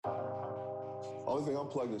Only thing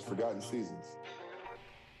unplugged is Forgotten Seasons.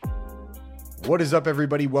 What is up,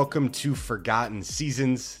 everybody? Welcome to Forgotten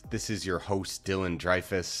Seasons. This is your host, Dylan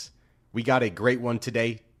Dreyfus. We got a great one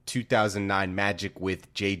today, 2009 Magic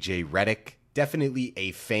with JJ Redick. Definitely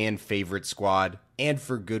a fan favorite squad, and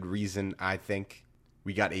for good reason, I think.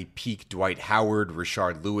 We got a peak Dwight Howard,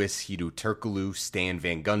 Rashard Lewis, Hedo Turkoglu, Stan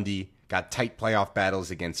Van Gundy. Got tight playoff battles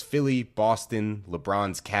against Philly, Boston,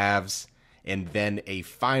 LeBron's Cavs, and then a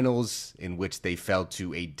finals in which they fell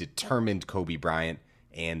to a determined Kobe Bryant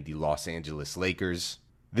and the Los Angeles Lakers.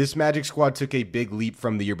 This Magic squad took a big leap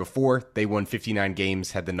from the year before. They won 59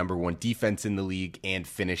 games, had the number one defense in the league, and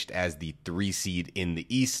finished as the 3 seed in the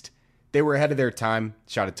East. They were ahead of their time,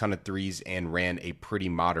 shot a ton of threes, and ran a pretty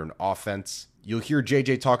modern offense. You'll hear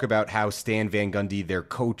JJ talk about how Stan Van Gundy, their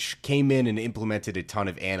coach, came in and implemented a ton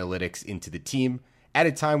of analytics into the team at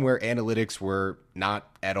a time where analytics were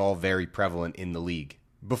not at all very prevalent in the league.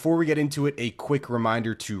 Before we get into it, a quick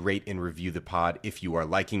reminder to rate and review the pod if you are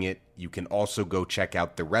liking it. You can also go check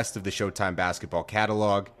out the rest of the Showtime basketball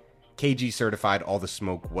catalog. KG certified, all the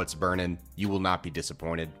smoke, what's burning. You will not be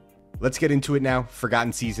disappointed. Let's get into it now.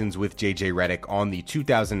 Forgotten Seasons with JJ Redick on the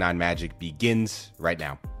 2009 Magic begins right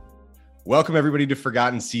now. Welcome, everybody, to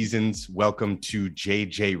Forgotten Seasons. Welcome to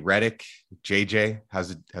JJ Redick. JJ,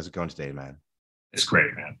 how's it going today, man? It's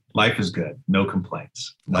great, man. Life is good. No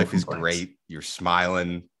complaints. Life is great. You're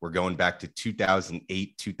smiling. We're going back to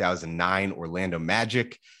 2008, 2009 Orlando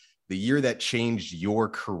Magic, the year that changed your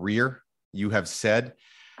career, you have said.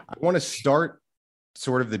 I want to start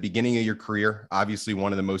sort of the beginning of your career. Obviously,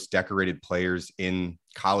 one of the most decorated players in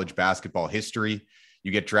college basketball history.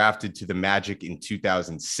 You get drafted to the Magic in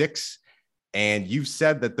 2006. And you've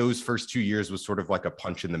said that those first 2 years was sort of like a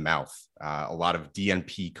punch in the mouth. A lot of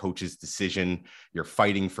DNP coaches' decision. You're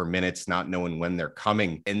fighting for minutes, not knowing when they're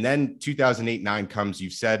coming. And then 2008-9 comes.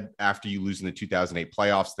 You've said after you lose in the 2008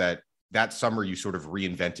 playoffs that summer you sort of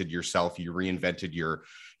reinvented yourself. You reinvented your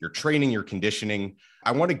training, your conditioning.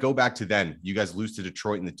 I want to go back to then. You guys lose to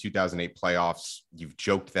Detroit in the 2008 playoffs. You've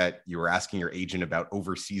joked that you were asking your agent about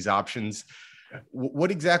overseas options.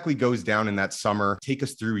 What exactly goes down in that summer? Take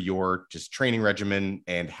us through your just training regimen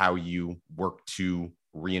and how you work to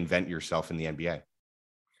reinvent yourself in the NBA.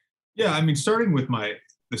 Yeah, I mean, starting with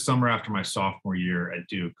the summer after my sophomore year at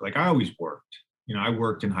Duke, like I always worked. You know, I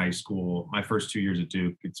worked in high school. My first 2 years at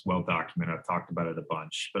Duke, it's well documented. I've talked about it a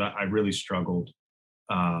bunch, but I really struggled.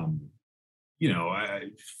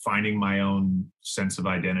 Finding my own sense of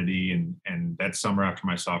identity. And that summer after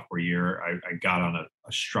my sophomore year, I got on a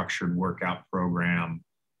structured workout program.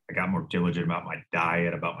 I got more diligent about my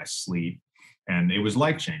diet, about my sleep, and it was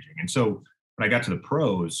life-changing. And so when I got to the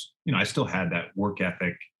pros, you know, I still had that work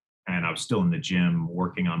ethic and I was still in the gym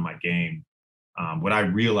working on my game. What I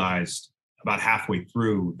realized about halfway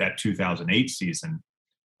through that 2008 season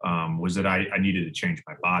was that I needed to change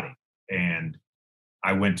my body. And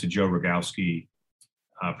I went to Joe Rogowski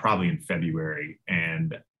probably in February,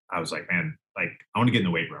 and I was like, man, like I want to get in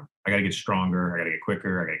the weight room. I got to get stronger. I got to get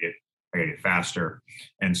quicker. I got to get faster.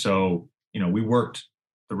 And so, you know, we worked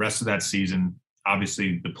the rest of that season.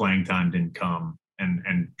 Obviously, the playing time didn't come,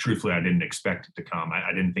 and truthfully, I didn't expect it to come.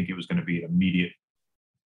 I didn't think it was going to be an immediate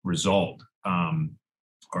result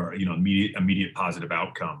or you know, immediate positive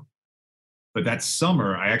outcome. But that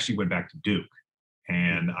summer, I actually went back to Duke.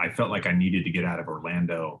 And I felt like I needed to get out of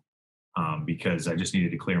Orlando because I just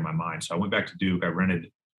needed to clear my mind. So I went back to Duke. I rented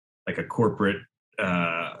like a corporate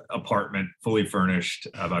apartment, fully furnished,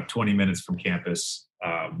 about 20 minutes from campus,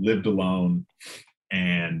 lived alone.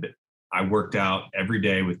 And I worked out every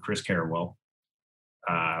day with Chris Carrawell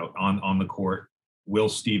on the court. Will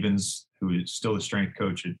Stevens, who is still the strength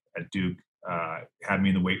coach at Duke, had me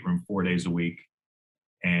in the weight room 4 days a week.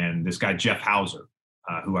 And this guy, Jeff Hauser,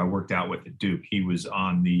 who I worked out with at Duke. He was an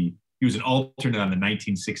alternate on the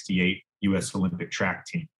 1968 U.S. Olympic track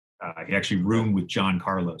team. He actually roomed with John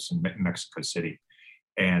Carlos in Mexico City.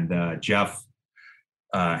 And Jeff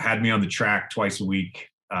had me on the track twice a week.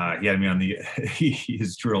 He had me on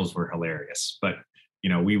his drills were hilarious. But, you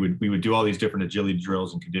know, we would do all these different agility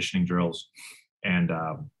drills and conditioning drills. And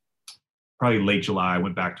probably late July, I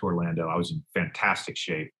went back to Orlando. I was in fantastic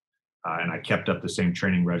shape. And I kept up the same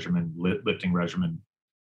training regimen, lifting regimen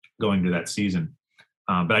going to that season.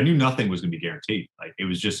 But I knew nothing was going to be guaranteed. Like it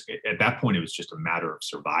was just, at that point, it was just a matter of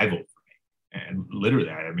survival for me. And literally,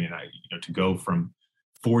 to go from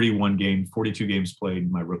 42 games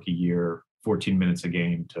played my rookie year, 14 minutes a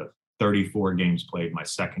game, to 34 games played my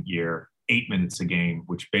second year, 8 minutes a game,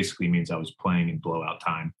 which basically means I was playing in blowout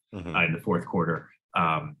time in the fourth quarter.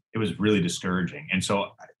 It was really discouraging. And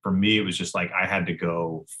so for me, it was just like I had to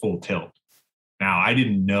go full tilt. Now, I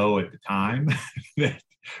didn't know at the time that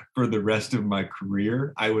for the rest of my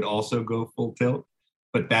career, I would also go full tilt.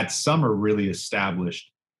 But that summer really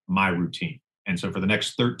established my routine. And so for the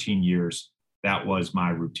next 13 years, that was my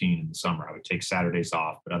routine in the summer. I would take Saturdays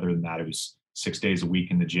off, but other than that, it was 6 days a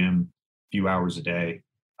week in the gym, a few hours a day,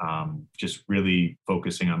 just really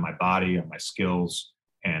focusing on my body, on my skills,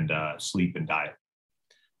 and sleep and diet.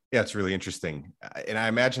 Yeah, it's really interesting. And I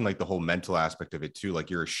imagine like the whole mental aspect of it too. Like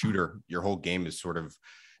you're a shooter, your whole game is sort of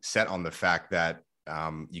set on the fact that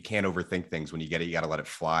you can't overthink things. When you get it, you got to let it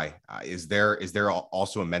fly. Is there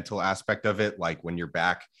also a mental aspect of it? Like when you're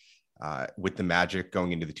back with the Magic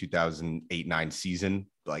going into the 2008-9 season,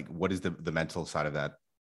 like what is the mental side of that?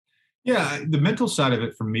 Yeah, the mental side of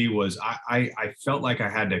it for me was I felt like I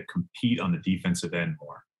had to compete on the defensive end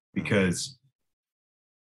more because,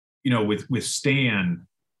 with Stan,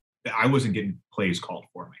 I wasn't getting plays called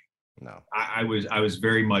for me. No, I was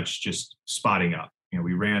very much just spotting up.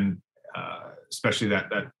 We ran, especially that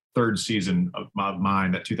third season of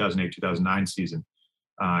mine, that 2008-2009 season,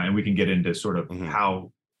 and we can get into sort of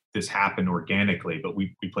how this happened organically. But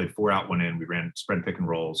we played 4 out, 1 in. We ran spread pick and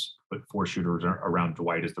rolls, put 4 shooters around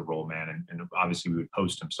Dwight as the roll man, and obviously we would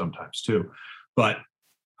post him sometimes too. But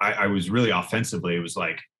I was really offensively. It was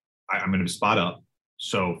like I'm going to spot up.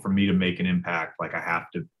 So for me to make an impact, like I have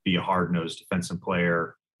to be a hard-nosed defensive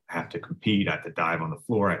player. I have to compete. I have to dive on the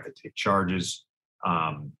floor. I have to take charges.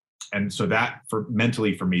 And so that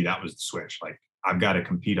mentally for me, that was the switch. Like I've got to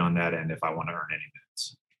compete on that end if I want to earn any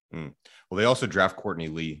minutes. Well, they also draft Courtney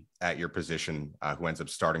Lee at your position, who ends up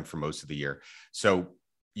starting for most of the year. So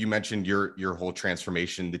you mentioned your whole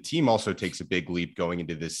transformation. The team also takes a big leap going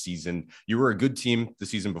into this season. You were a good team the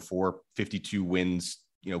season before, 52 wins,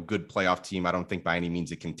 good playoff team. I don't think by any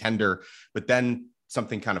means a contender, but then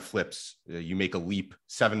something kind of flips. You make a leap,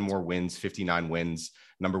 7 more wins, 59 wins,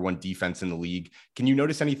 number 1 defense in the league. Can you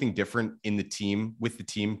notice anything different in the team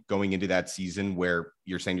going into that season where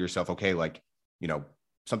you're saying to yourself, okay, like,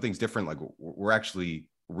 something's different. Like we're actually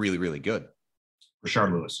really, really good.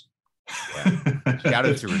 Rashard Lewis. Yeah. Shout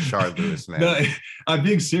out to Rashard Lewis, man. No, I'm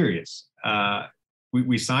being serious.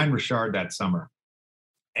 We signed Rashard that summer,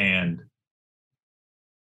 and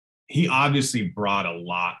he obviously brought a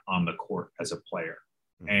lot on the court as a player.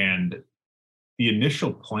 And the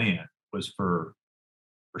initial plan was for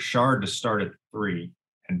Rashard to start at the 3,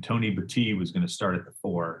 and Tony Battie was going to start at the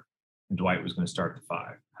 4, and Dwight was going to start at the 5.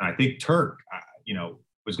 And I think Turk,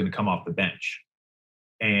 was going to come off the bench.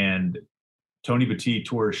 And Tony Battie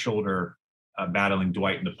tore his shoulder battling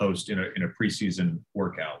Dwight in the post in a preseason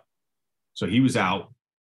workout. So he was out.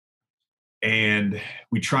 And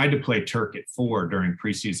we tried to play Turk at 4 during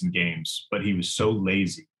preseason games, but he was so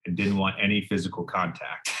lazy and didn't want any physical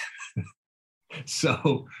contact.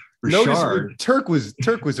 So Rashard, Turk was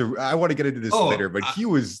I want to get into this later, but he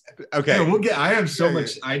was okay. Yeah, I have so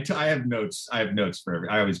much. I have notes. I have notes for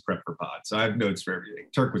I always prep for pods, so I have notes for everything.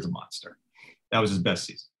 Turk was a monster. That was his best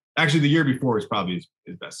season. Actually, the year before was probably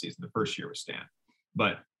his best season. The first year was Stan.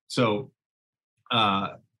 But so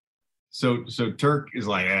Turk is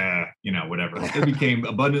like, whatever. It became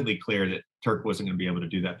abundantly clear that Turk wasn't going to be able to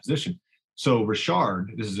do that position. So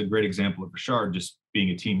Rashard, this is a great example of Rashard just being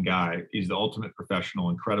a team guy. He's the ultimate professional,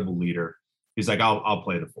 incredible leader. He's like, I'll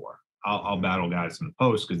play the 4. I'll battle guys in the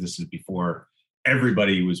post because this is before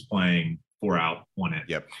everybody was playing 4 out, 1 in.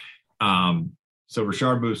 Yep. So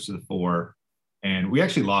Rashard moves to the 4, and we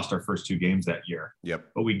actually lost our first 2 games that year. Yep.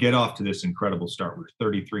 But we get off to this incredible start. We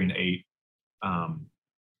were 33-8.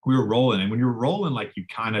 We were rolling, and when you're rolling, like you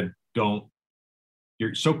kind of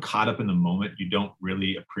you're so caught up in the moment, you don't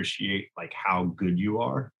really appreciate like how good you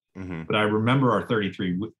are. But I remember our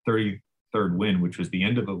 33rd win, which was the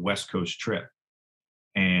end of a West Coast trip.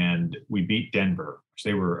 And we beat Denver, which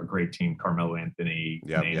they were a great team. Carmelo Anthony,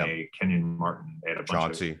 Nene, Kenyon Martin. They had a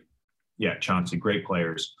bunch Chauncey, great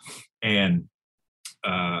players. And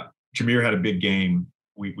Jameer had a big game.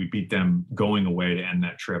 We beat them going away to end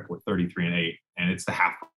that trip with 33-8. And it's the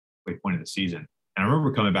halfway point of the season. And I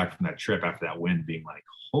remember coming back from that trip after that win being like,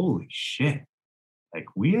 holy shit, like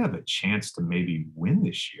we have a chance to maybe win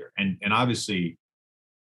this year. And obviously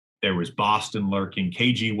there was Boston lurking.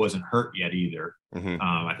 KG wasn't hurt yet either.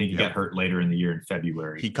 I think he got hurt later in the year in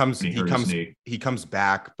February. He comes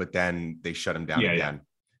back, but then they shut him down again.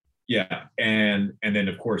 Yeah. And then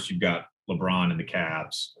of course you've got LeBron and the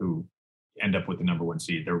Cavs who end up with the number 1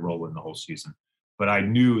 seed. They're rolling the whole season. But I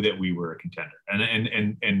knew that we were a contender.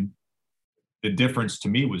 And the difference to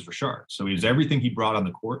me was Rashard. So he was everything he brought on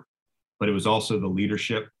the court, but it was also the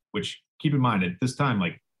leadership, which keep in mind at this time,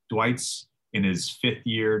 like Dwight's in his 5th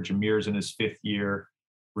year, Jameer's in his 5th year.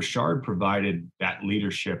 Richard provided that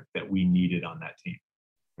leadership that we needed on that team.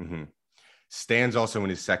 Mm-hmm. Stan's also in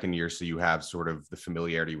his second year, so you have sort of the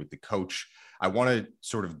familiarity with the coach. I want to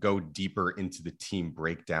sort of go deeper into the team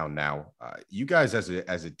breakdown now. You guys as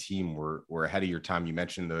a team were ahead of your time. You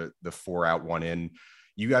mentioned the 4 out, 1 in.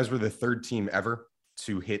 You guys were the third team ever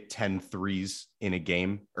to hit 10 threes in a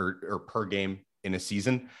game or per game in a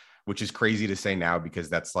season, which is crazy to say now because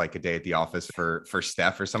that's like a day at the office for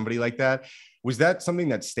Steph or somebody like that. Was that something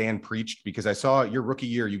that Stan preached? Because I saw your rookie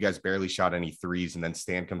year, you guys barely shot any threes, and then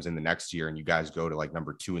Stan comes in the next year and you guys go to like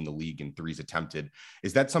number 2 in the league in threes attempted.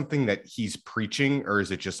 Is that something that he's preaching, or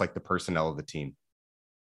is it just like the personnel of the team?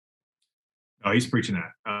 Oh, he's preaching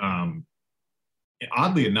that.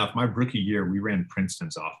 Oddly enough, my rookie year, we ran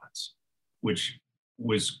Princeton's offense, which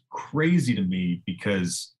was crazy to me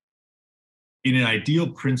because in an ideal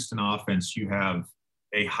Princeton offense, you have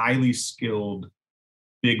a highly skilled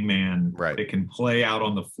big man that can play out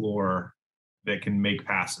on the floor, that can make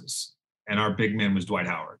passes. And our big man was Dwight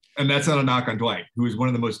Howard. And that's not a knock on Dwight, who is one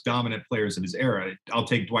of the most dominant players of his era. I'll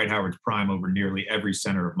take Dwight Howard's prime over nearly every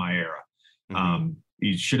center of my era. Mm-hmm.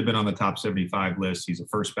 He should have been on the top 75 list. He's a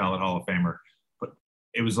first ballot Hall of Famer. But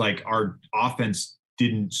it was like our offense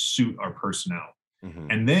didn't suit our personnel.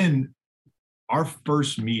 Mm-hmm. And then our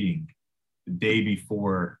first meeting the day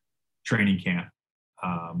before training camp,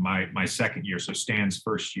 my second year, so Stan's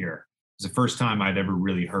first year, was the first time I'd ever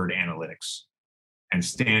really heard analytics. And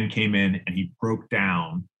Stan came in and he broke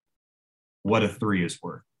down what a 3 is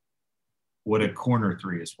worth, what a corner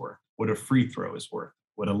 3 is worth, what a free throw is worth,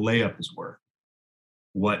 what a layup is worth,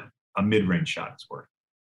 what a mid-range shot is worth.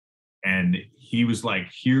 And he was like,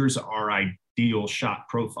 here's our ideal shot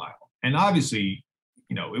profile. And obviously,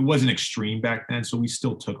 it wasn't extreme back then, so we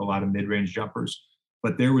still took a lot of mid-range jumpers.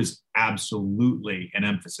 But there was absolutely an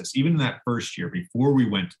emphasis, even in that first year, before we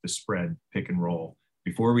went to the spread pick and roll,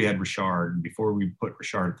 before we had Richard, and before we put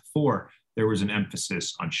Richard at the 4, there was an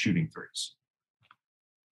emphasis on shooting threes.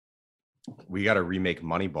 We got to remake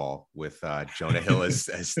Moneyball with Jonah Hill as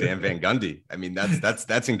Stan Van Gundy. I mean,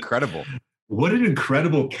 that's incredible. What an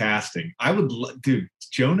incredible casting! I would, dude,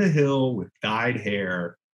 Jonah Hill with dyed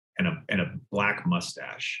hair and a black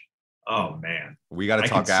mustache. Oh man, we got to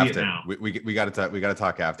talk after. We got to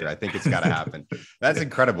talk after. I think it's got to happen. That's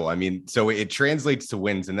incredible. I mean, so it translates to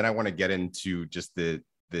wins, and then I want to get into just the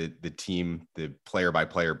team, the player by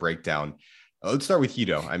player breakdown. Let's start with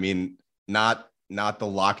Hedo. I mean, not the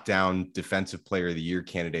lockdown defensive player of the year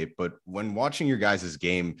candidate, but when watching your guys'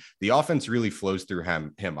 game, the offense really flows through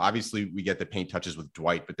him. Obviously, we get the paint touches with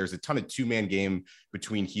Dwight, but there's a ton of 2-man game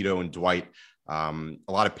between Hedo and Dwight. A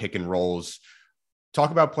lot of pick and rolls.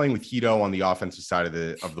 Talk about playing with Hedo on the offensive side of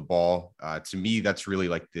the ball. To me, that's really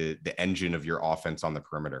like the engine of your offense on the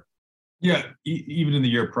perimeter. Yeah, even in the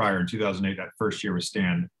year prior, in 2008, that first year with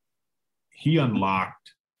Stan, he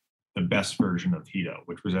unlocked the best version of Hedo,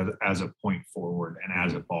 which was as a point forward and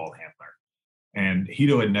as a ball handler. And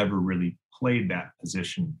Hedo had never really played that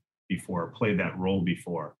position before, played that role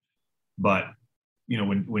before. But,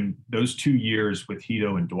 when those 2 years with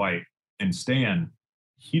Hedo and Dwight and Stan,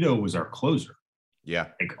 Hedo was our closer. Yeah.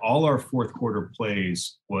 Like all our fourth quarter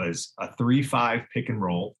plays was a 3-5 pick and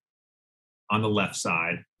roll on the left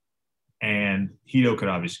side. And Hedo could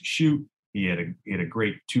obviously shoot. He had a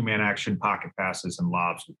great 2-man action, pocket passes and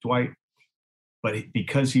lobs with Dwight. But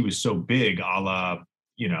because he was so big, a la,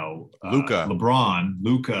 Luka.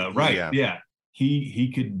 Luka, right. Yeah.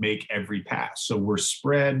 He could make every pass. So we're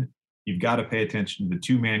spread. You've got to pay attention to the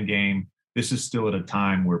 2-man game. This is still at a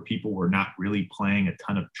time where people were not really playing a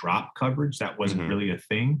ton of drop coverage. That wasn't really a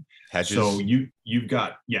thing. Hedges. So you've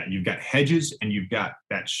got hedges, and you've got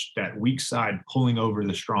that weak side pulling over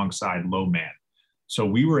the strong side low man. So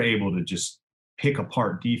we were able to just pick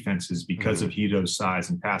apart defenses because of Hedo's size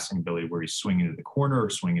and passing ability, where he's swinging to the corner or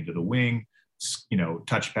swinging to the wing,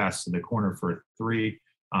 touch pass to the corner for a 3.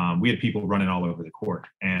 We had people running all over the court.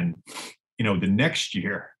 And, the next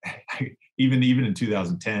year, even in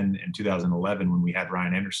 2010 and 2011, when we had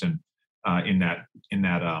Ryan Anderson in that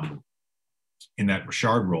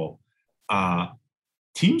Richard role,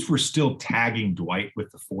 teams were still tagging Dwight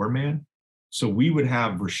with the 4-man. So we would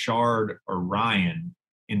have Richard or Ryan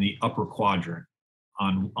in the upper quadrant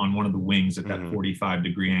on one of the wings at that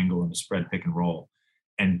 45-degree angle in the spread pick and roll.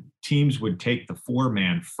 And teams would take the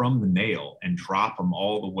 4-man from the nail and drop him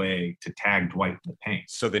all the way to tag Dwight in the paint.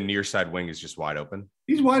 So the near side wing is just wide open?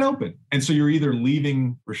 He's wide open. And so you're either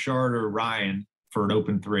leaving Richard or Ryan for an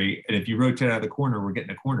open 3. And if you rotate out of the corner, we're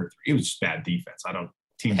getting a corner 3. It was just bad defense.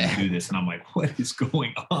 Teams do this. And I'm like, what is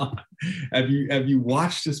going on? Have you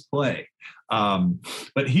watched this play?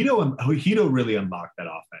 But Hedo really unlocked that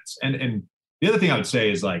offense. And The other thing I would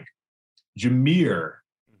say is like Jameer,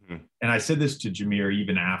 Mm-hmm. and I said this to Jameer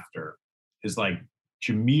even after, is like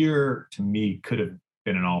Jameer to me could have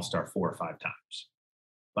been an all-star 4 or 5 times.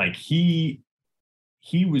 Like he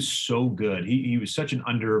was so good. He was such an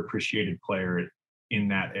underappreciated player in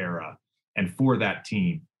that era and for that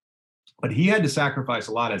team. But he had to sacrifice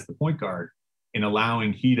a lot as the point guard in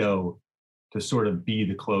allowing Hito to sort of be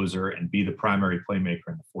the closer and be the primary playmaker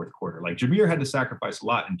in the fourth quarter. Like Jameer had to sacrifice a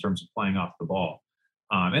lot in terms of playing off the ball.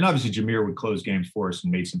 And obviously Jameer would close games for us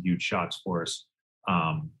and made some huge shots for us.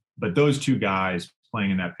 But those two guys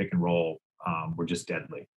playing in that pick and roll were just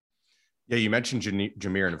deadly. Yeah, you mentioned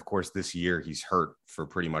Jameer, and of course this year he's hurt for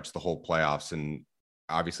pretty much the whole playoffs. And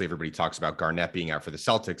obviously everybody talks about Garnett being out for the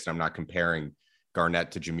Celtics, and I'm not comparing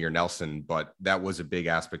Garnett to Jameer Nelson, but that was a big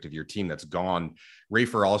aspect of your team that's gone.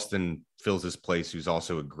 Rafer Alston fills his place, who's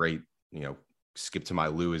also a great, Skip to My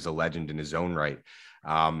Lou is a legend in his own right.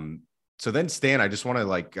 So then Stan, I just want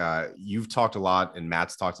to you've talked a lot and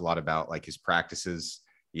Matt's talked a lot about like his practices.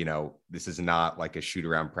 This is not like a shoot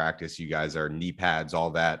around practice. You guys are knee pads,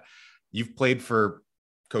 all that. You've played for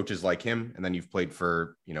coaches like him, and then you've played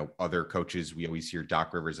for, other coaches. We always hear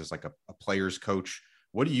Doc Rivers as like a player's coach.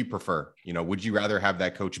 What do you prefer? Would you rather have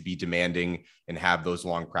that coach be demanding and have those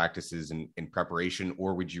long practices in preparation,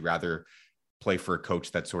 or would you rather play for a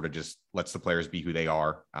coach that sort of just lets the players be who they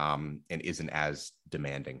are and isn't as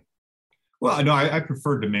demanding? Well, no, I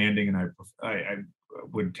prefer demanding, and I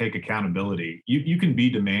would take accountability. You can be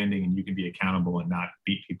demanding and you can be accountable and not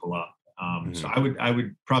beat people up. So I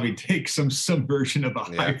would probably take some version of a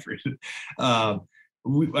hybrid.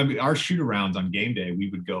 Our shoot arounds on game day, we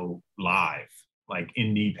would go live, like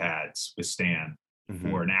in knee pads with Stan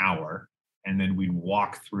for an hour. And then we'd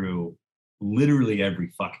walk through literally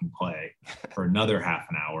every fucking play for another half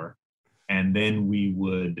an hour. And then we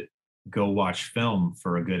would go watch film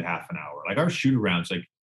for a good half an hour. Like our shoot arounds, like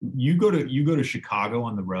you go to Chicago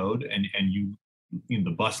on the road and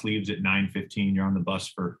the bus leaves at 9:15. You're on the bus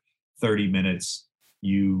for 30 minutes.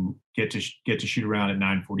 You get to shoot around at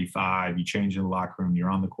 9:45. You change in the locker room. You're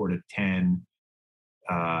on the court at 10.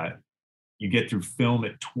 You get through film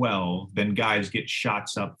at 12. Then guys get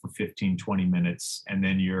shots up for 15, 20 minutes. And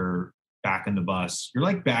then you're back in the bus. You're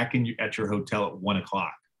like back at your hotel at 1:00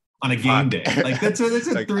 on a game day. Like that's a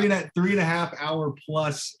like, 3.5 hour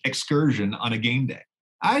plus excursion on a game day.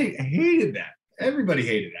 I hated that. Everybody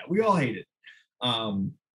hated that. We all hated it.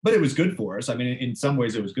 But it was good for us. I mean, in some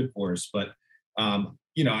ways it was good for us, but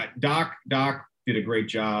Doc did a great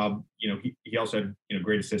job. He also had,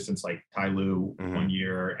 great assistants like Ty Lue one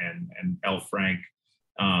year and L. Frank,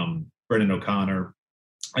 Brendan O'Connor.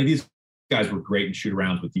 Like these guys were great in shoot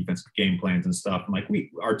arounds with defensive game plans and stuff. And like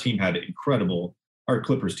our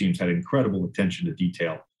Clippers teams had incredible attention to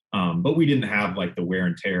detail. But we didn't have like the wear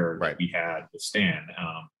and tear that we had with Stan.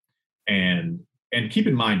 And keep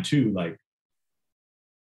in mind too, like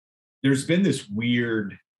there's been this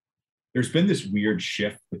weird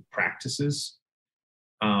shift with practices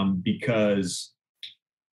because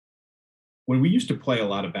when we used to play a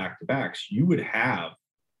lot of back-to-backs, you would have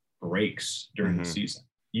breaks during the season.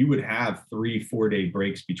 You would have 3-4 day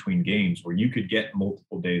breaks between games where you could get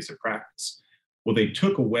multiple days of practice. Well, they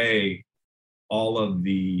took away all of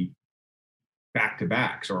the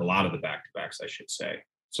back-to-backs, or a lot of the back-to-backs, I should say.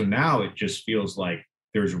 So now it just feels like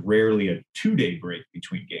there's rarely a 2-day break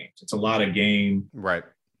between games. It's a lot of game, right?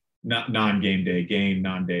 Not non-game day game,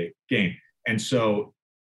 non-day game. And so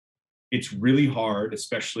it's really hard,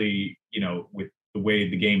 especially, with the way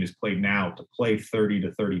the game is played now, to play 30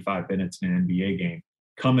 to 35 minutes in an NBA game,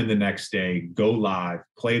 come in the next day, go live,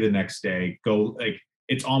 play the next day,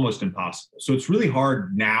 it's almost impossible. So it's really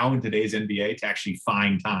hard now in today's NBA to actually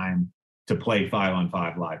find time to play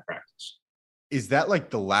 5-on-5 live practice. Is that like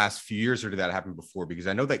the last few years, or did that happen before? Because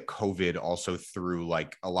I know that COVID also threw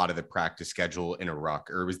like a lot of the practice schedule in a ruck,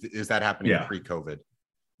 or is that happening pre-COVID?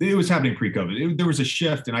 It was happening pre-COVID. There was a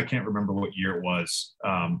shift, and I can't remember what year it was,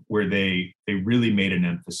 where they really made an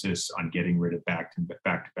emphasis on getting rid of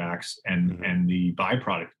back-to-backs, and the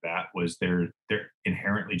byproduct of that was there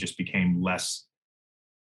inherently just became less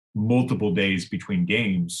multiple days between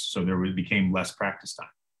games, so became less practice time,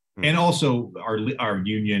 and also our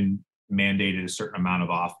union mandated a certain amount of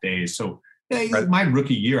off days. So my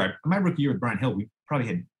rookie year with Brian Hill, we probably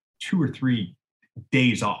had 2 or 3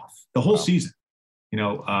 days off the whole season.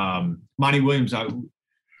 Monty Williams, I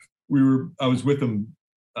was with him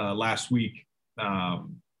last week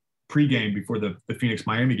pregame before the Phoenix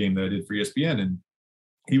Miami game that I did for ESPN, and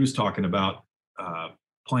he was talking about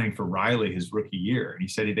playing for Riley his rookie year, and he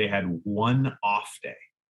said they had 1 off day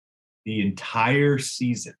the entire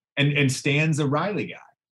season, and Stan's a Riley guy.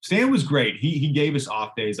 Stan was great. He gave us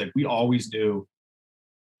off days. Like we always knew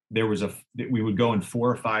we would go in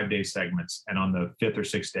 4 or 5 day segments, and on the 5th or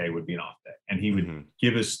 6th day would be an off day. And he would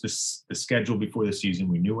give us the schedule before the season.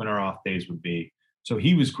 We knew when our off days would be. So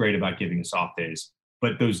he was great about giving us off days.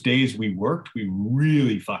 But those days we worked, we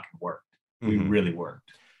really fucking worked. We really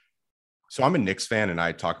worked. So I'm a Knicks fan, and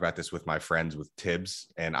I talk about this with my friends with Tibbs.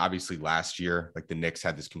 And obviously last year, like the Knicks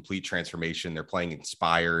had this complete transformation. They're playing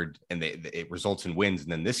inspired, and it results in wins.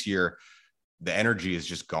 And then this year, the energy is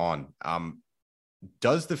just gone.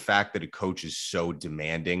 Does the fact that a coach is so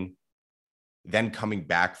demanding, then coming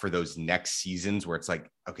back for those next seasons where it's like,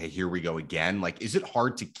 okay, here we go again. Like, is it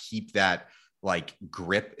hard to keep that like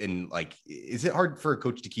grip, and like, is it hard for a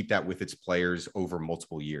coach to keep that with its players over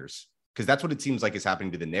multiple years? Because that's what it seems like is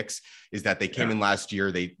happening to the Knicks, is that they came in last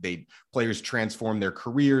year, they players transformed their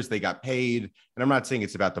careers, they got paid. And I'm not saying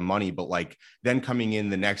it's about the money, but like then coming in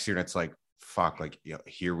the next year and it's like, fuck, like, you know,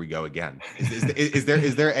 here we go again. Is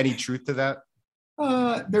there any truth to that?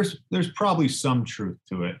 There's probably some truth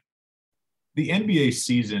to it. The NBA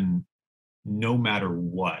season, no matter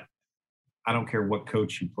what, I don't care what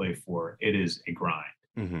coach you play for, it is a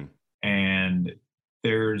grind. And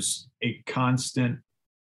there's a constant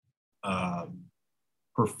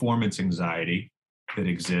performance anxiety that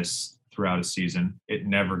exists throughout a season. It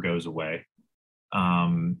never goes away.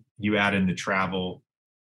 You add in the travel,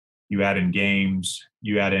 you add in games,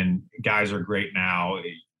 you add in guys are great now,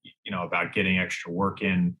 you know, about getting extra work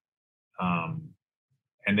in.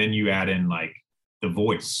 And then you add in like the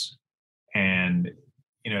voice, and,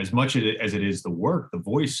 you know, as much as it is the work, the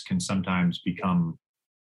voice can sometimes become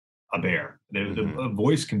a bear. The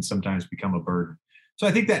voice can sometimes become a burden. So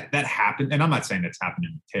I think that happened, and I'm not saying that's happened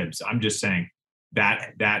in Tibbs. I'm just saying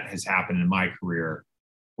that has happened in my career,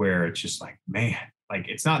 where it's just like, man, like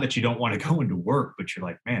it's not that you don't want to go into work, but you're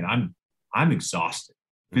like, man, I'm exhausted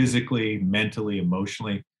physically, mentally,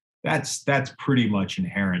 emotionally. That's pretty much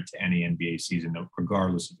inherent to any NBA season,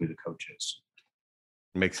 regardless of who the coach is.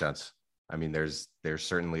 Makes sense. I mean, there's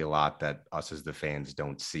certainly a lot that us as the fans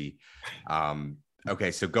don't see.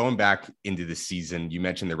 Okay, so going back into the season, you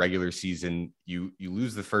mentioned the regular season, you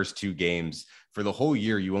lose the first 2 games. For the whole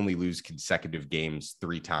year, you only lose consecutive games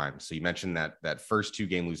 3 times. So you mentioned that first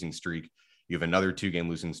 2-game losing streak, you have another 2-game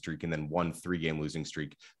losing streak, and then 1 3-game losing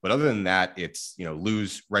streak. But other than that, it's, you know,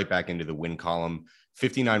 lose right back into the win column.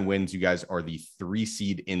 59 wins. You guys are the 3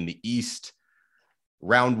 seed in the East.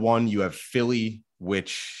 Round 1, you have Philly,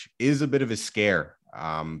 which is a bit of a scare.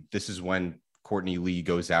 This is when Courtney Lee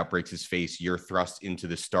goes out, breaks his face. You're thrust into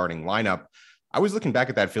the starting lineup. I was looking back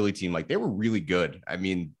at that Philly team, like they were really good. I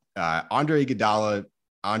mean, Andre Iguodala,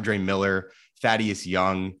 Andre Miller, Thaddeus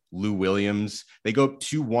Young, Lou Williams. They go up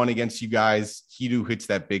 2-1 against you guys. Hidu hits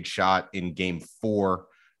that big shot in game 4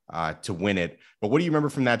 to win it. But what do you remember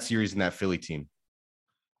from that series and that Philly team?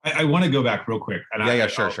 I want to go back real quick, and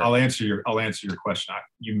sure. I'll answer your question.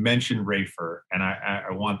 You mentioned Rafer, and I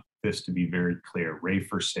want this to be very clear.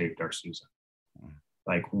 Rafer saved our season.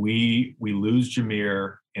 Like we lose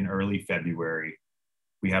Jameer in early February.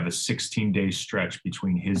 We have a 16-day stretch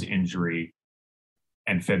between his injury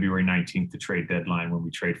and February 19th, the trade deadline, when we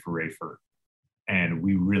trade for Rafer, and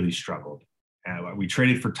we really struggled. We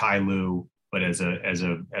traded for Ty Lue, but as a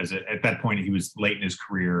at that point he was late in his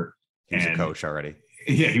career. He was a coach already.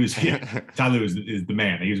 Yeah, he was. Yeah. Ty Lue is the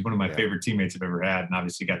man. He was one of my favorite teammates I've ever had, and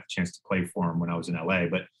obviously got the chance to play for him when I was in LA.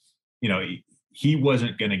 But you know, he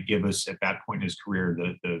wasn't going to give us at that point in his career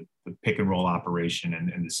the pick and roll operation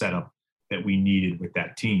and the setup that we needed with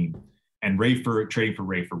that team. And trading for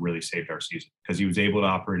Rafer really saved our season, because he was able to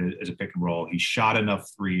operate as a pick and roll. He shot enough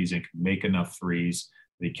threes and could make enough threes.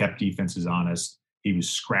 He kept defenses honest. He was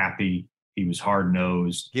scrappy. He was hard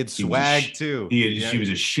nosed. He had swag too. He was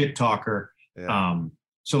a shit talker. Yeah.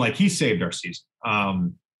 So like he saved our season.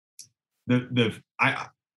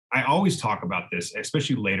 I always talk about this,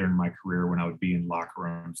 especially later in my career when I would be in locker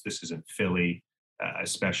rooms. This is in Philly,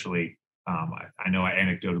 especially. I know I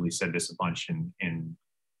anecdotally said this a bunch in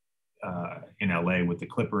LA with the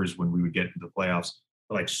Clippers when we would get into the playoffs.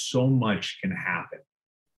 But like so much can happen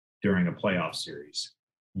during a playoff series.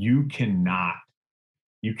 You cannot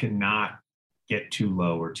get too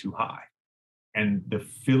low or too high. And the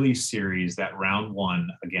Philly series, that round 1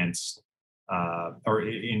 against, or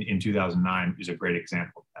in 2009 is a great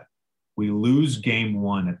example of that. We lose game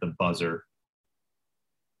 1 at the buzzer.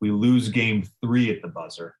 We lose game 3 at the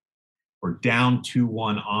buzzer. We're down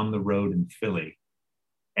 2-1 on the road in Philly.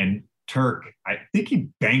 And Turk, I think he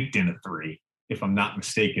banked in a 3, if I'm not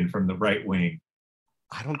mistaken, from the right wing.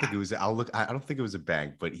 I don't think it was. I don't think it was a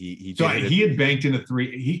bank, but he had banked in a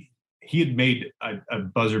 3. he had made a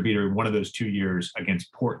buzzer beater in one of those 2 years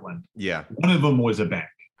against Portland. Yeah. One of them was a bank.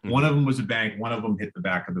 Mm-hmm. One of them was a bank. One of them hit the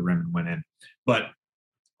back of the rim and went in. But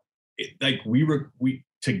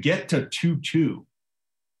to get to 2-2,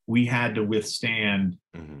 we had to withstand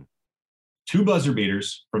two buzzer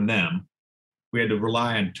beaters from them. We had to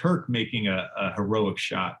rely on Turk making a heroic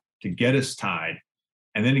shot to get us tied.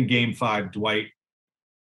 And then in game 5, Dwight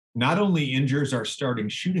not only injures our starting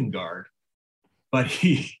shooting guard, but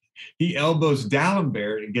he elbows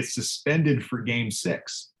Dallenberg and gets suspended for game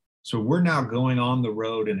 6. So we're now going on the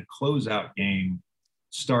road in a closeout game,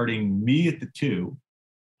 starting me at the 2,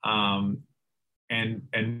 and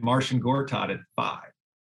Marcin Gortat at 5.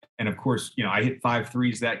 And of course, I hit 5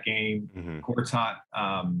 threes that game. Gortat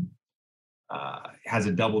has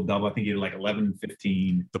a double-double. I think he had like 11 and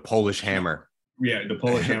 15. The Polish hammer. Yeah, the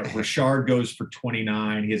Polish hammer. Richard goes for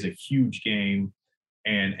 29. He has a huge game,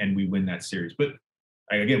 and we win that series. But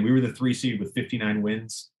again, we were the 3 seed with 59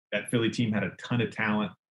 wins. That Philly team had a ton of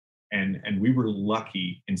talent, and we were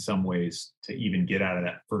lucky in some ways to even get out of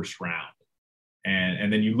that first round.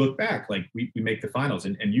 And then you look back, like we make the finals,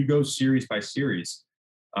 and you go series by series.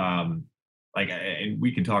 And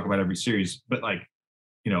we can talk about every series, but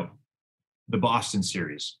the Boston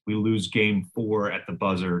series, we lose game 4 at the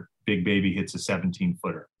buzzer. Big Baby hits a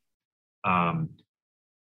 17-footer.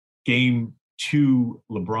 Game 2,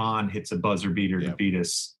 LeBron hits a buzzer beater to beat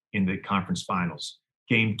us in the conference finals.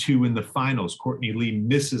 Game 2 in the finals, Courtney Lee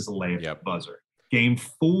misses a layup at the buzzer. Game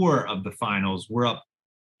 4 of the finals, we're up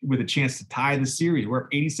with a chance to tie the series. We're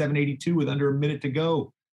up 87-82 with under a minute to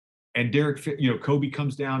go. And Kobe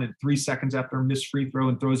comes down in 3 seconds after a missed free throw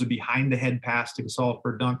and throws a behind the head pass to Gasol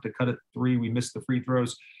for a dunk to cut it 3. We missed the free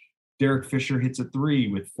throws. Derek Fisher hits a 3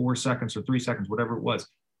 with 4 seconds or 3 seconds, whatever it was.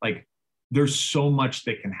 Like, there's so much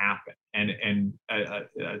that can happen. And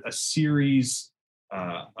a series,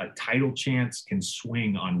 a title chance can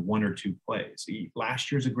swing on 1 or 2 plays.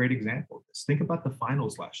 Last year's a great example of this. Think about the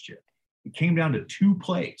finals last year. It came down to 2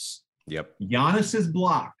 plays. Yep. Giannis's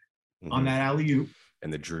block on that alley-oop.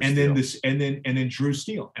 And the Drew Steele. Then Drew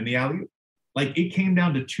Steele and the alley-oop. Like, it came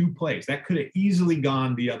down to 2 plays. That could have easily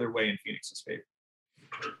gone the other way in Phoenix's favor.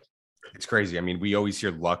 It's crazy. I mean, we always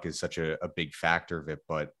hear luck is such a big factor of it,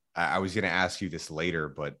 but I was going to ask you this later,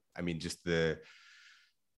 but I mean, just the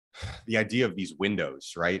idea of these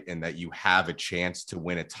windows, right? And that you have a chance to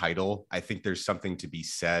win a title. I think there's something to be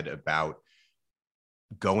said about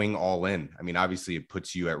going all in. I mean, obviously it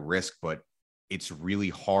puts you at risk, but it's really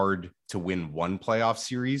hard to win 1 playoff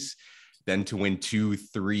series than to win 2,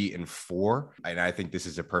 3, and 4. And I think this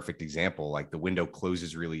is a perfect example. Like, the window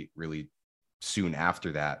closes really, really soon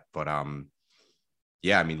after that. But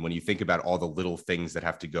yeah, I mean, when you think about all the little things that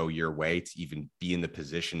have to go your way to even be in the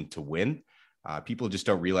position to win, people just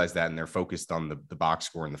don't realize that, and they're focused on the box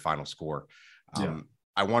score and the final score.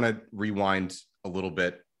 I want to rewind a little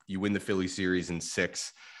bit. You win the Philly series in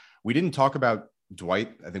 6. We didn't talk about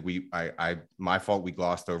Dwight. I think my fault. We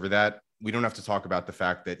glossed over that. We don't have to talk about the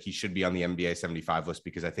fact that he should be on the NBA 75 list,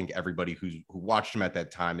 because I think everybody who watched him at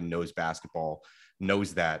that time and knows basketball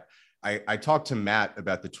knows that. I talked to Matt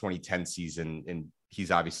about the 2010 season, and he's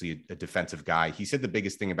obviously a defensive guy. He said the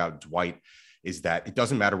biggest thing about Dwight is that it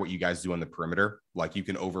doesn't matter what you guys do on the perimeter. Like, you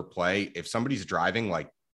can overplay. If somebody's driving, like,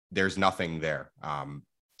 there's nothing there.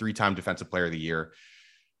 3-time defensive player of the year.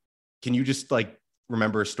 Can you just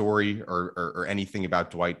remember a story or anything about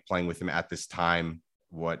Dwight, playing with him at this time?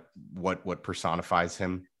 What personifies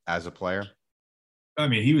him as a player? I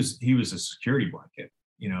mean, he was a security blanket,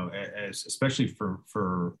 especially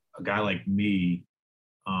for a guy like me,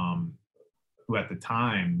 who at the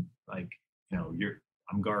time,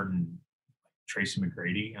 I'm guarding Tracy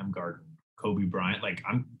McGrady, I'm guarding Kobe Bryant,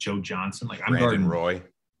 I'm Joe Johnson, I'm guarding Roy,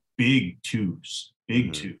 big twos,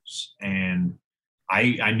 and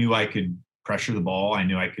I knew I could pressure the ball. I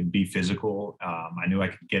knew I could be physical. I knew I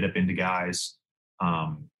could get up into guys,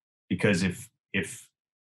 because if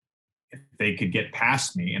they could get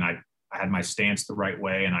past me, and I had my stance the right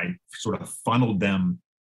way, and I sort of funneled them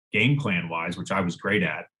game plan wise, which I was great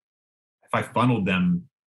at. If I funneled them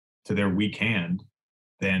to their weak hand,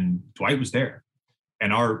 then Dwight was there.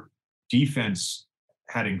 And our defense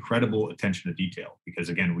had incredible attention to detail, because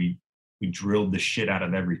again, we drilled the shit out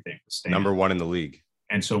of everything. Number 1 in the league.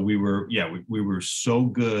 And so we were so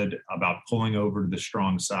good about pulling over to the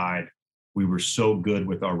strong side. We were so good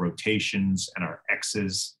with our rotations and our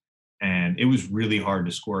X's, and it was really hard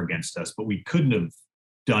to score against us, but we couldn't have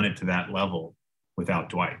done it to that level without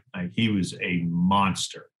Dwight. He was a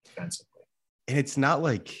monster defensively. And it's not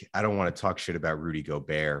like, I don't want to talk shit about Rudy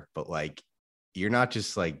Gobert, but you're not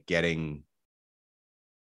just getting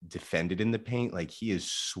defended in the paint, like he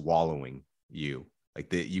is swallowing you.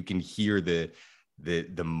 Like you can hear the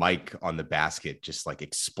mic on the basket just like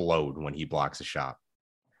explode when he blocks a shot.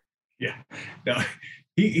 Yeah, no,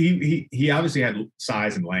 he obviously had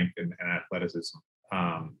size and length and athleticism.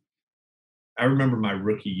 I remember my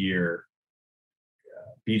rookie year,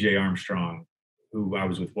 BJ Armstrong, who I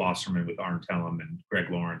was with Wasserman, with Arn Tellem and Greg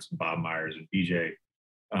Lawrence and Bob Myers, and BJ,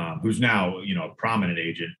 who's now, a prominent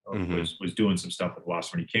agent, was doing some stuff with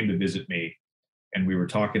Wasserman. He came to visit me, and we were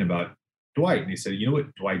talking about Dwight, and he said, "You know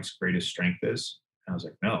what Dwight's greatest strength is?" And I was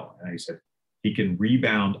like, "No." And he said, "He can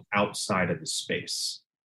rebound outside of the space."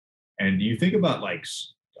 And you think about like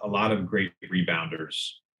a lot of great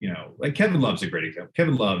rebounders, like Kevin Love's a great example.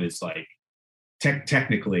 Kevin Love is like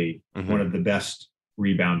technically one of the best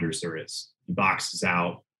rebounders there is. He boxes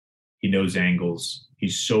out. He knows angles.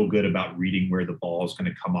 He's so good about reading where the ball is going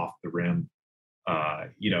to come off the rim.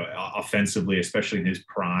 Offensively, especially in his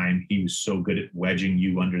prime, he was so good at wedging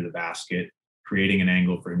you under the basket, creating an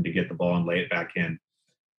angle for him to get the ball and lay it back in.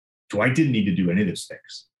 Dwight didn't need to do any of those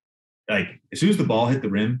things. Like, as soon as the ball hit the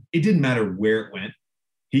rim, it didn't matter where it went.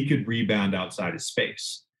 He could rebound outside of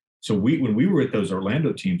space. So when we were at those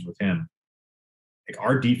Orlando teams with him, like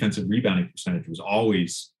our defensive rebounding percentage was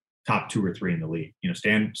always top 2 or 3 in the league.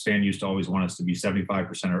 Stan used to always want us to be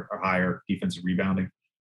 75% or higher defensive rebounding.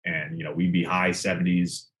 And, we'd be high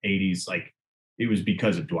 70s, 80s. Like, it was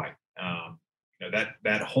because of Dwight.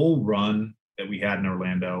 That whole run that we had in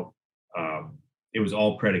Orlando, it was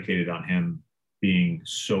all predicated on him being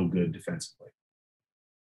so good defensively.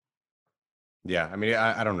 Yeah, I mean,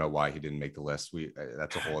 I don't know why he didn't make the list.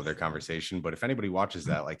 That's a whole other conversation. But if anybody watches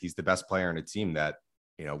that, like, he's the best player in a team that,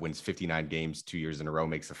 wins 59 games 2 years in a row,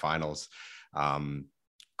 makes the finals.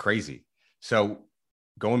 Crazy. So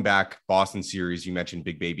going back, Boston series, you mentioned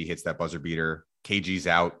Big Baby hits that buzzer beater. KG's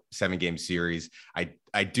out, 7-game series.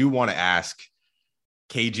 I do want to ask,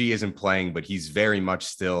 KG isn't playing, but he's very much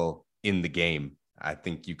still in the game. I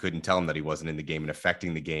think you couldn't tell him that he wasn't in the game and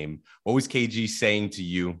affecting the game. What was KG saying to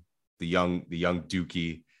you, the young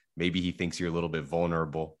Dookie? Maybe he thinks you're a little bit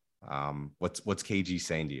vulnerable. What's KG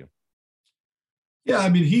saying to you? Yeah, I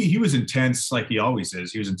mean, he was intense, like he always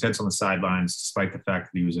is. He was intense on the sidelines, despite the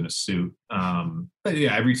fact that he was in a suit. But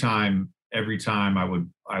yeah, every time I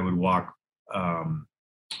would walk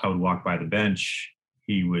by the bench,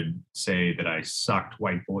 he would say that I sucked,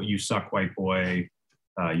 white boy. You suck, white boy.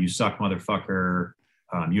 You suck, motherfucker.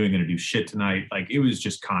 You ain't gonna do shit tonight. Like, it was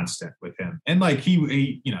just constant with him. And like he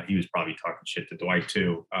was probably talking shit to Dwight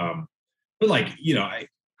too. But like,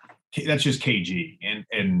 that's just KG.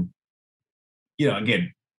 And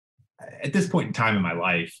again, at this point in time in my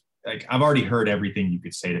life, like, I've already heard everything you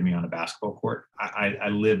could say to me on a basketball court. I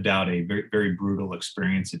lived out a very, very brutal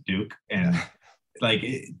experience at Duke, and like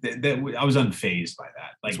I was unfazed by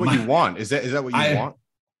that. Like, that's what you want. Is that what you want?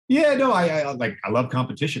 Yeah, no, I love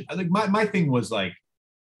competition. I think my thing was like,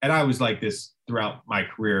 and I was like this throughout my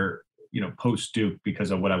career, post Duke, because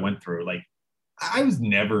of what I went through. Like, I was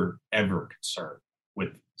never, ever concerned with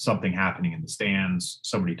something happening in the stands,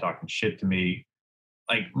 somebody talking shit to me.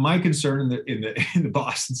 Like, my concern in the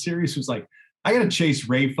Boston series was like, I got to chase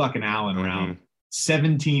Ray fucking Allen around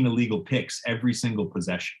 17 illegal picks every single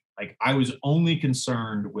possession. Like, I was only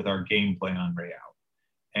concerned with our gameplay on Ray Allen.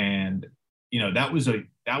 And, that was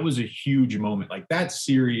a huge moment. Like, that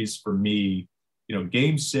series for me,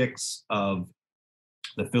 game 6 of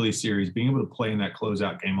the Philly series, being able to play in that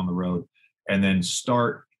closeout game on the road and then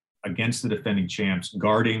start against the defending champs,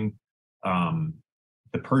 guarding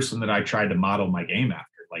the person that I tried to model my game after,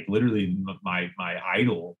 like literally my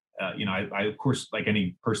idol. I of course, like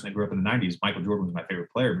any person that grew up in the 90s, Michael Jordan was my favorite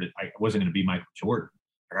player, but I wasn't going to be Michael Jordan.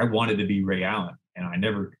 I wanted to be Ray Allen, and I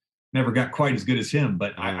never got quite as good as him,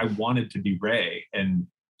 but I wanted to be Ray. And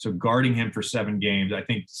so guarding him for 7 games, I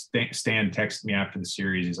think Stan texted me after the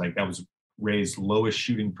series. He's like, that was Ray's lowest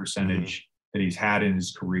shooting percentage that he's had in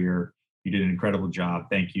his career. You did an incredible job.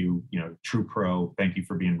 Thank you. True pro. Thank you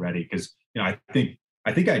for being ready. Because, I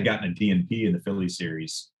think I had gotten a DNP in the Philly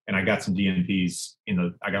series, and I got some DNPs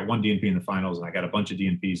I got one DNP in the finals, and I got a bunch of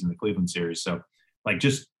DNPs in the Cleveland series. So, like,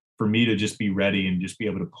 just for me to just be ready and just be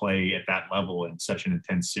able to play at that level in such an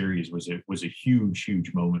intense series was a huge,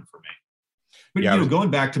 huge moment for me. But, going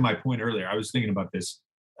back to my point earlier, I was thinking about this.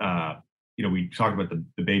 We talked about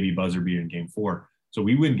the baby buzzer beater in game 4. So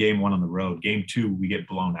we win game 1 on the road. Game 2, we get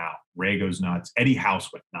blown out. Ray goes nuts. Eddie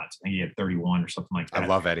House went nuts. I think he had 31 or something like that. I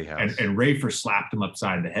love Eddie House. And Rayfer slapped him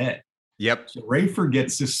upside the head. Yep. So Rayfer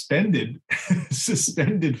gets suspended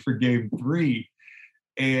for game 3.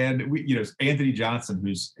 And Anthony Johnson,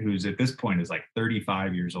 who's at this point is like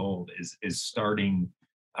 35 years old, is starting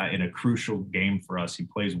in a crucial game for us. He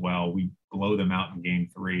plays well. We blow them out in game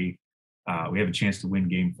 3. We have a chance to win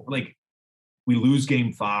game 4. Like, we lose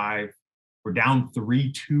game 5. We're down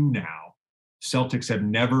 3-2 now. Celtics have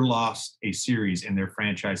never lost a series in their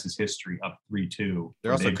franchise's history up 3-2.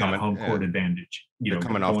 They're also got home court advantage. They're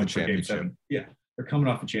coming off the championship. Yeah, they're coming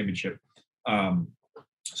off the championship.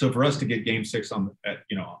 So for us to get game 6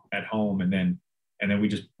 at home, and then we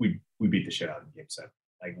beat the shit out of game 7.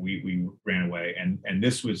 Like, we ran away, and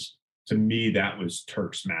this was, to me, that was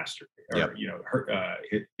Turk's masterpiece, or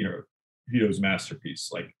Vito's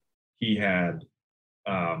masterpiece. Like, he had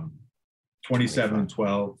 27 and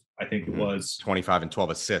 12, I think it was 25 and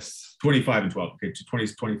 12 assists. 25 and 12. Okay,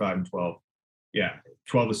 25 and 12. Yeah,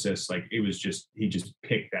 12 assists. Like, it was just, he just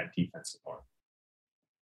picked that defense apart.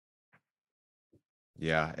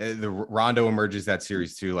 Yeah, the Rondo emerges that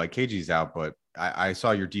series too. Like, KG's out, but I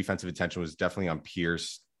saw your defensive attention was definitely on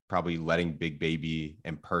Pierce, probably letting Big Baby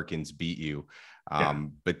and Perkins beat you.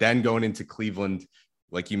 But then going into Cleveland,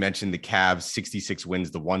 like you mentioned, the Cavs, 66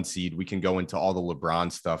 wins, the 1 seed. We can go into all the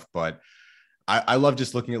LeBron stuff, but I love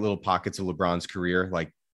just looking at little pockets of LeBron's career.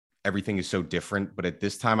 Like, everything is so different, but at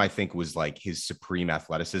this time, I think was like his supreme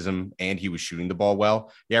athleticism, and he was shooting the ball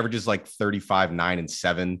well. He averages like 35, 9, and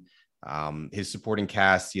 7. His supporting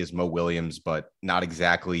cast, he has Mo Williams, but not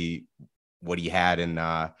exactly what he had in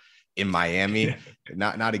Miami.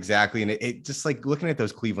 not exactly. And it just, like, looking at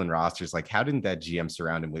those Cleveland rosters, like, how didn't that GM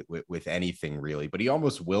surround him with anything really? But he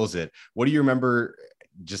almost wills it. What do you remember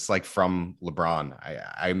just like from LeBron?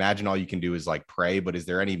 I imagine all you can do is like pray, but is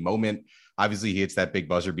there any moment? Obviously, he hits that big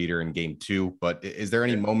buzzer beater in game 2, but is there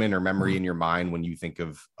any moment or memory in your mind when you think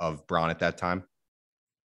of Bron at that time?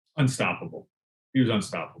 Unstoppable. He was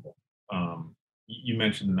unstoppable. You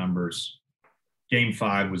mentioned the numbers. Game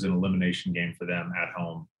 5 was an elimination game for them at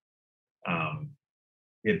home.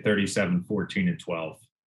 He had 37, 14, and 12.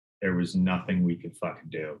 There was nothing we could fucking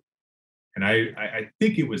do. And I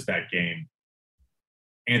think it was that game.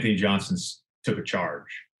 Anthony Johnson took a charge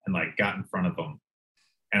and, like, got in front of him.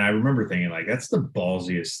 And I remember thinking, like, that's the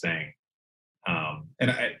ballsiest thing. And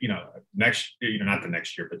not the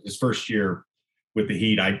next year, but his first year with the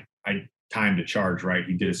Heat, I timed a charge right.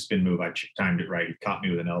 He did a spin move. I timed it right. He caught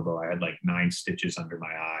me with an elbow. I had like 9 stitches under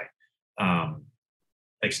my eye.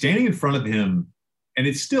 Like, standing in front of him, and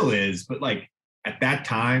it still is, but like at that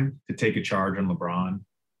time to take a charge on LeBron,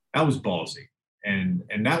 that was ballsy. And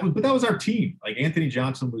that was our team. Like, Anthony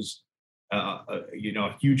Johnson was,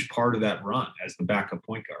 a huge part of that run as the backup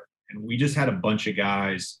point guard. And we just had a bunch of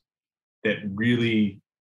guys that really,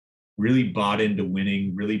 really bought into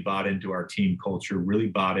winning, really bought into our team culture, really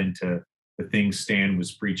bought into the things Stan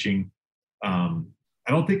was preaching. I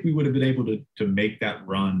don't think we would have been able to make that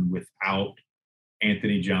run without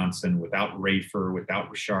Anthony Johnson, without Rafer, without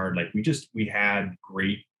Richard. Like, we had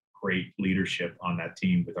great leadership on that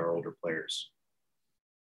team with our older players.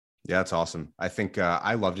 Yeah, that's awesome. I think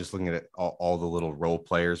I love just looking at all the little role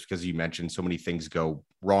players, because you mentioned so many things go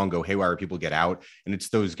wrong, go haywire, people get out. And it's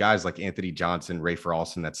those guys like Anthony Johnson, Rafer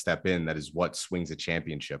Alston that step in. That is what swings a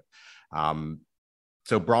championship.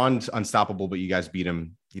 So Bron's unstoppable, but you guys beat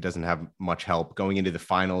him. He doesn't have much help going into the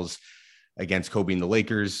finals against Kobe and the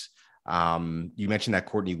Lakers. You mentioned that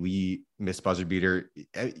Courtney Lee missed buzzer beater.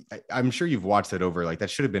 I'm sure you've watched that over. Like,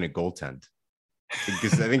 that should have been a goaltend.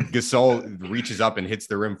 Because I think Gasol reaches up and hits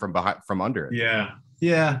the rim from under it.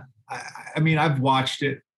 Yeah. I mean, I've watched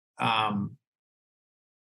it.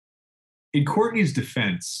 In Courtney's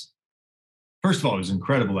defense, first of all, it was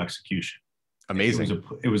incredible execution. Amazing.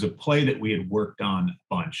 It was a play that we had worked on a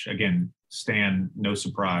bunch. Again, Stan, no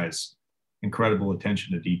surprise, incredible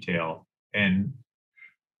attention to detail. And,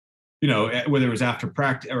 whether it was after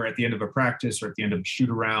practice or at the end of a practice or at the end of a shoot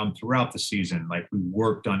around throughout the season, like, we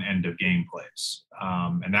worked on end of game plays.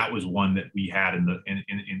 And that was one that we had in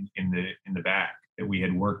the bag that we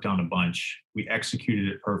had worked on a bunch. We executed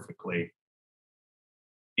it perfectly.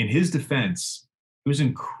 In his defense, it was an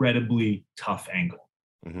incredibly tough angle.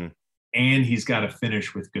 Mm-hmm. And he's got to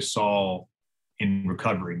finish with Gasol in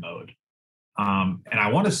recovery mode. And I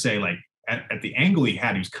want to say, like, at the angle he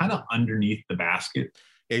had, he was kind of underneath the basket.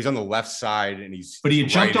 Yeah, he's on the left side, and but he had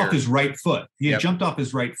jumped off his right foot. Jumped off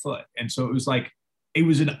his right foot. And so it was like, it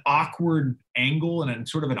was an awkward angle and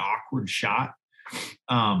sort of an awkward shot.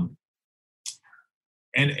 And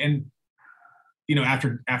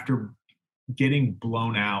after getting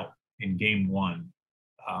blown out in game 1,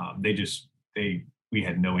 we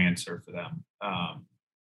had no answer for them.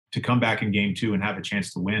 To come back in game 2 and have a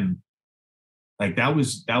chance to win, like, that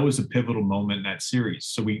was a pivotal moment in that series.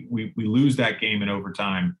 So we lose that game in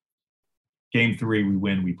overtime. Game 3, we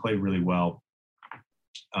win. We play really well.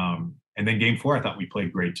 And then game 4, I thought we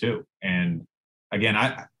played great too. And again,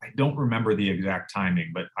 I don't remember the exact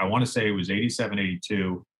timing, but I want to say it was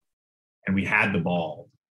 87-82, and we had the ball.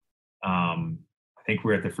 I think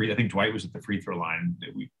I think Dwight was at the free throw line.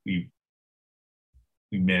 We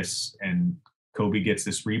miss, and Kobe gets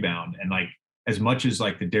this rebound. And like, as much as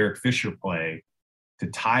like the Derek Fisher play to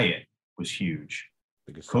tie it was huge,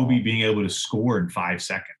 Kobe being able to score in 5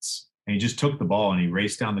 seconds, and he just took the ball and he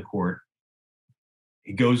raced down the court.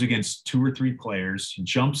 He goes against 2 or 3 players. He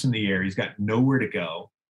jumps in the air. He's got nowhere to go.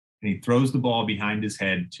 And he throws the ball behind his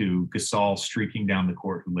head to Gasol streaking down the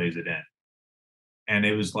court, who lays it in. And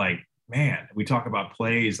it was like, man, we talk about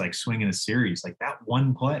plays like swinging a series, like that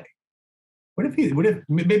one play. What if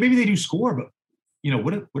maybe they do score, but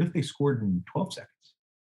what if they scored in 12 seconds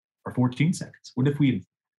or 14 seconds? What if we had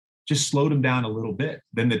just slowed them down a little bit?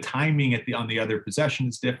 Then the timing on the other possession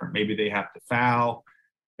is different. Maybe they have to foul.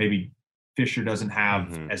 Maybe Fisher doesn't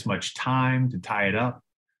have as much time to tie it up.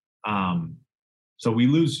 So we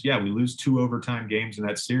lose 2 overtime games in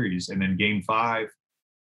that series. And then game 5,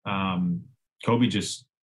 Kobe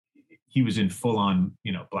he was in full on,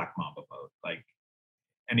 Black Mamba mode. Like,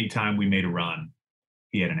 anytime we made a run,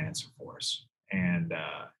 he had an answer for us. And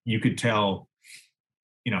you could tell,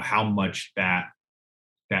 how much that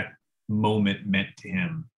moment meant to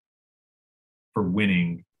him for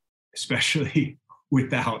winning, especially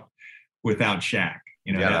without Shaq.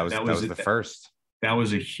 That was the first. That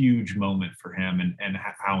was a huge moment for him, and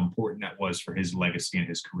how important that was for his legacy and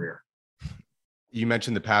his career. You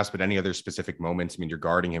mentioned the past, but any other specific moments? I mean, you're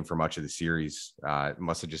guarding him for much of the series. It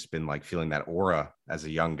must have just been like feeling that aura as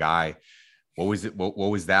a young guy. What was it? What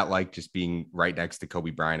was that like, just being right next to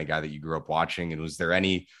Kobe Bryant, a guy that you grew up watching? And was there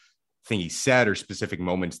anything he said or specific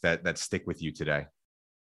moments that stick with you today?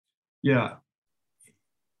 Yeah.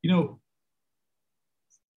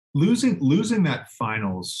 Losing that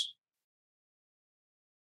finals,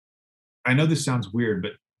 I know this sounds weird,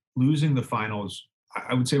 but losing the finals,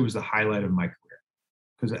 I would say, was the highlight of my career.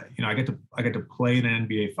 Because I get to play in an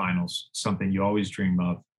NBA finals, something you always dream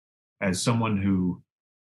of. As someone who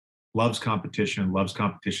loves competition at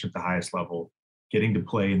the highest level, getting to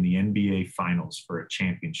play in the NBA finals for a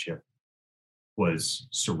championship was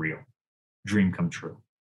surreal, dream come true.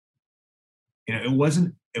 It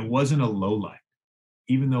wasn't a low light,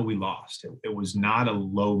 even though we lost. It was not a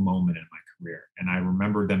low moment in my career. And I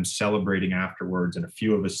remember them celebrating afterwards, and a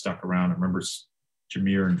few of us stuck around. I remember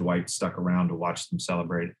Jameer and Dwight stuck around to watch them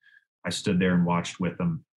celebrate. I stood there and watched with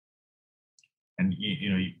them. And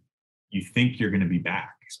you think you're going to be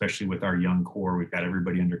back, especially with our young core. We've got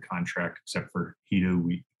everybody under contract except for Hito.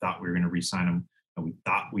 We thought we were going to re-sign him, and we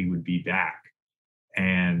thought we would be back.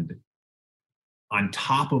 And on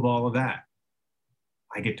top of all of that,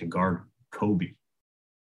 I get to guard Kobe,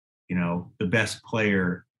 the best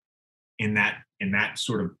player in that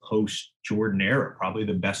sort of post-Jordan era, probably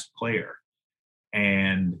the best player.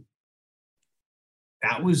 And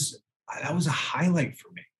that was a highlight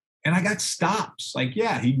for me. And I got stops. Like,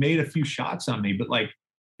 yeah, he made a few shots on me, but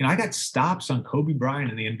I got stops on Kobe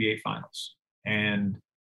Bryant in the NBA finals. And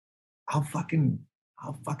I'll fucking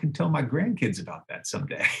tell my grandkids about that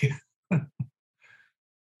someday.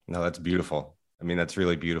 No, that's beautiful. I mean, that's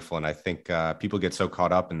really beautiful. And I think people get so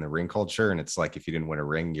caught up in the ring culture, and it's like, if you didn't win a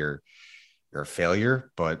ring, you're a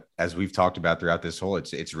failure. But as we've talked about throughout this whole,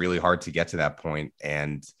 it's really hard to get to that point.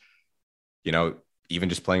 And, even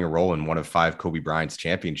just playing a role in one of 5 Kobe Bryant's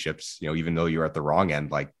championships, even though you're at the wrong end,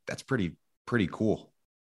 like, that's pretty cool.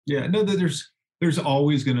 Yeah, no, there's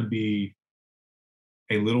always going to be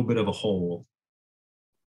a little bit of a hole.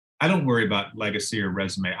 I don't worry about legacy or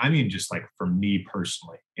resume. I mean, just like for me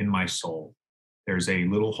personally, in my soul, there's a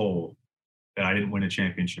little hole that I didn't win a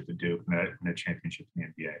championship at Duke, and that I didn't win a championship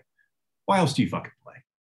in the NBA. Why else do you fucking play?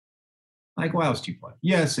 Like, why else do you play?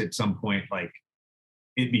 Yes, at some point, like,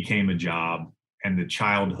 it became a job, and the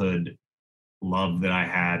childhood love that I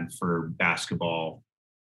had for basketball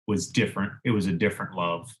was different. It was a different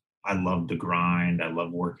love. I loved the grind. I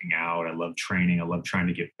loved working out. I loved training. I loved trying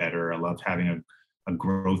to get better. I loved having a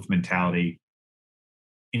growth mentality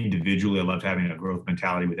individually. I loved having a growth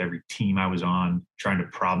mentality with every team I was on, trying to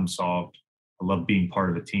problem solve. I loved being part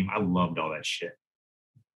of a team. I loved all that shit.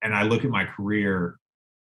 And I look at my career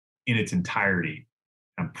in its entirety.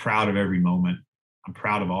 I'm proud of every moment. I'm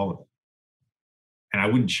proud of all of it. And I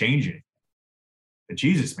wouldn't change it. But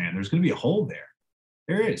Jesus, man, there's going to be a hole there.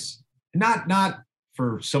 There is. Not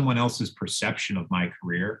for someone else's perception of my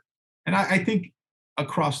career. And I think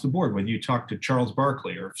across the board, whether you talk to Charles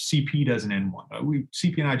Barkley or if CP doesn't end one.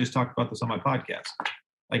 CP and I just talked about this on my podcast.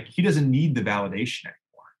 Like, he doesn't need the validation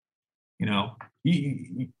anymore. You know,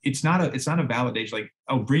 it's not a validation. Like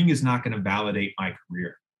a ring is not going to validate my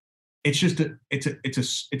career. It's just it's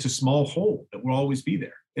a small hole that will always be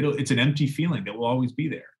there. It's an empty feeling that will always be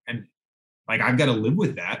there. And like, I've got to live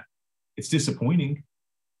with that. It's disappointing,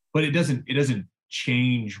 but it doesn't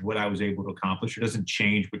change what I was able to accomplish. It doesn't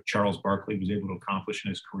change what Charles Barkley was able to accomplish in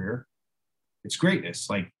his career. It's greatness.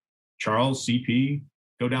 Like Charles, CP,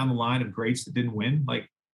 go down the line of greats that didn't win. Like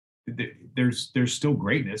there's still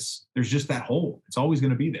greatness. There's just that hole. It's always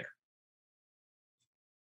going to be there.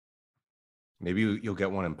 Maybe you'll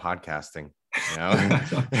get one in podcasting. You know,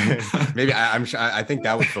 maybe I'm sure. I think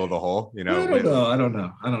that would fill the hole. You know, I don't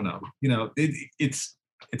know. You know, it's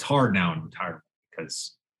hard now in retirement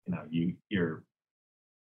because you know you're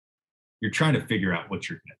trying to figure out what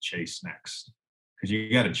you're going to chase next, because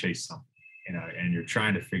you got to chase something. You know, and you're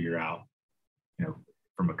trying to figure out, you know,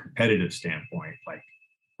 from a competitive standpoint, like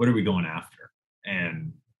what are we going after?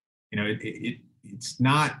 And you know, it's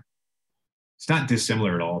not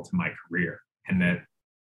dissimilar at all to my career, and that,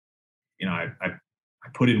 you know, I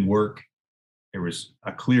put in work. There was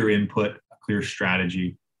a clear input, a clear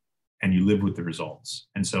strategy, and you live with the results.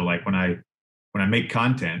 And so like when I make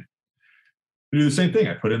content, I do the same thing.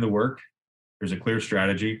 I put in the work. There's a clear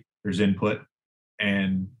strategy. There's input,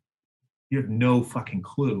 and you have no fucking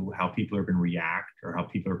clue how people are going to react or how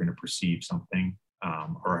people are going to perceive something,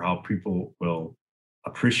 or how people will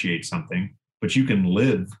appreciate something. But you can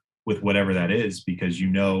live with whatever that is because you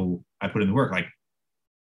know I put in the work. Like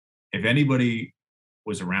if anybody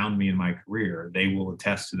was around me in my career, they will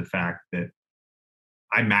attest to the fact that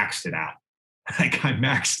I maxed it out. Like I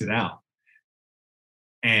maxed it out.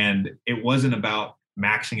 And it wasn't about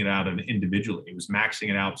maxing it out individually. It was maxing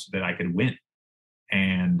it out so that I could win.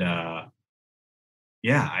 And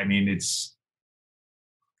yeah, I mean,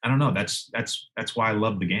 I don't know. That's why I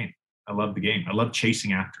love the game. I love the game. I love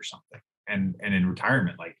chasing after something. And in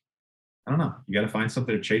retirement, like, I don't know, you got to find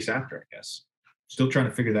something to chase after, I guess. Still trying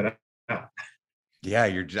to figure that out. Yeah,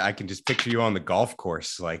 I can just picture you on the golf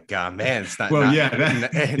course. Like, man, it's not. Well, not,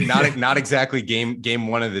 yeah, not exactly game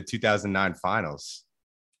one of the 2009 finals.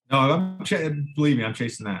 No, believe me, I'm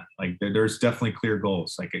chasing that. Like, there's definitely clear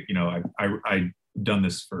goals. Like, you know, I've done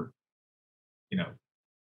this for, you know,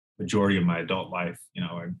 majority of my adult life. You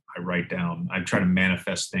know, I write down. I try to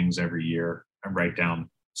manifest things every year. I write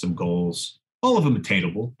down some goals, all of them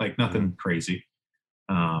attainable, like nothing crazy.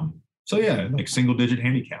 So yeah, like single digit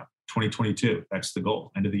handicap, 2022. That's the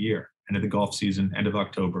goal. End of the year, end of the golf season, end of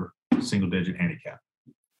October, single digit handicap.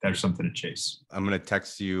 There's something to chase. I'm going to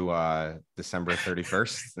text you December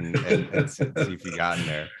 31st and see if you got in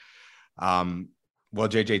there. Well,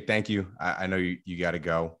 JJ, thank you. I know you got to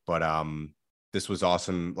go, but this was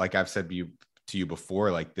awesome. Like I've said to you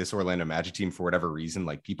before, like this Orlando Magic team, for whatever reason,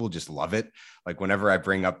 like people just love it. Like whenever I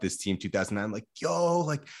bring up this team 2009, like, yo,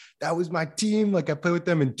 like that was my team. Like I played with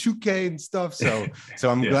them in 2K and stuff. So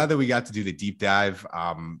I'm glad that we got to do the deep dive.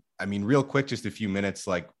 I mean, real quick, just a few minutes,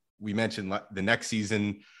 like we mentioned the next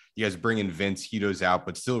season, you guys bring in Vince, Hito's out,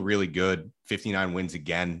 but still really good. 59 wins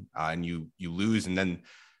again, and you lose. And then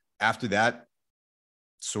after that,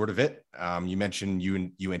 sort of it. You mentioned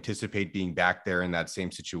you anticipate being back there in that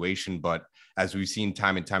same situation, but as we've seen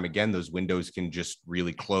time and time again, those windows can just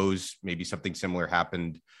really close. Maybe something similar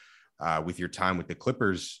happened with your time with the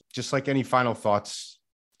Clippers. Just like any final thoughts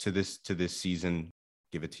to this season,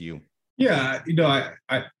 give it to you. Yeah, you know,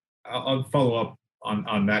 I'll follow up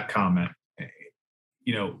on that comment.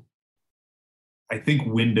 You know, I think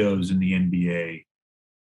windows in the NBA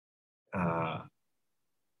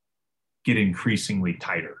get increasingly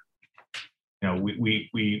tighter. You know,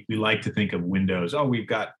 we like to think of windows. Oh, we've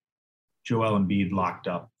got Joel Embiid locked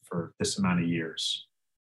up for this amount of years.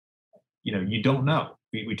 You know, you don't know.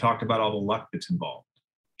 We talked about all the luck that's involved.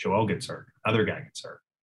 Joel gets hurt. Other guy gets hurt.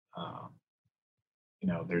 You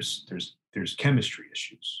know, there's chemistry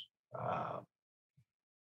issues.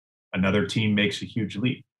 Another team makes a huge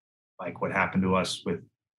leap, like what happened to us with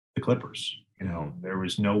the Clippers. You know, there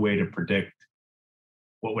was no way to predict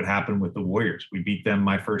what would happen with the Warriors. We beat them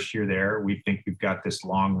my first year there. We think we've got this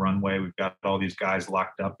long runway. We've got all these guys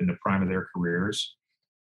locked up in the prime of their careers.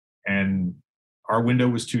 And our window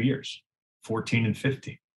was 2 years, 14 and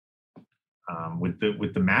 15. With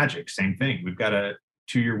the Magic, same thing. We've got a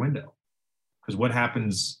 2-year window. Because what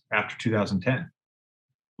happens after 2010?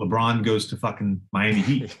 LeBron goes to fucking Miami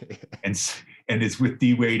Heat and it's with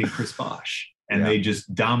D Wade and Chris Bosh, and they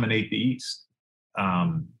just dominate the East.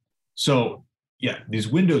 So yeah, these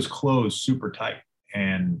windows close super tight,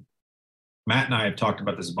 and Matt and I have talked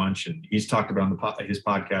about this a bunch, and he's talked about on his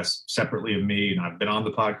podcast separately of me, and I've been on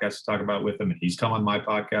the podcast to talk about it with him, and he's come on my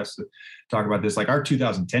podcast to talk about this. Like, our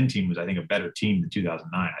 2010 team was, I think, a better team than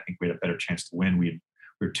 2009. I think we had a better chance to win. We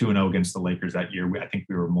were 2-0 against the Lakers that year. I think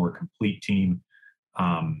we were a more complete team.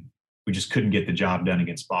 We just couldn't get the job done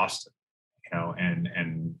against Boston, and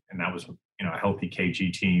that was, a healthy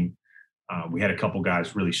KG team. We had a couple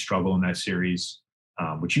guys really struggle in that series,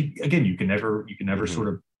 which you can never sort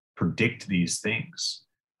of predict these things.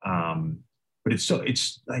 But it's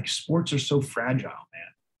like, sports are so fragile,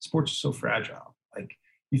 man. Sports are so fragile. Like,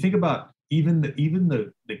 you think about even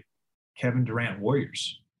the Kevin Durant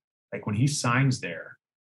Warriors, like when he signs there,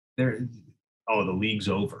 the league's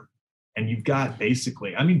over. And you've got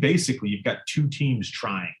basically you've got two teams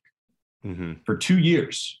trying for 2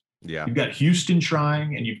 years. Yeah. You've got Houston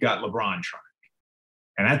trying and you've got LeBron trying.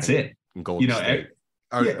 And that's it. Golden State.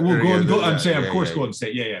 I'm saying, of course, Golden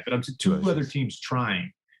State. Yeah. But I'm saying two other teams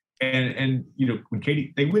trying. And when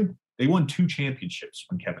Katie, they won 2 championships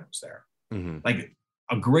when Kevin was there. Like,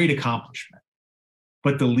 a great accomplishment.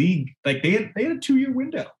 But the league, like, they had a 2-year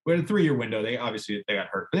window. We had a 3-year window. They got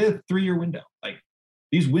hurt. But they had a 3-year window. Like,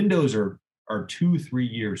 these windows are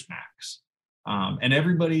 2-3 years max. And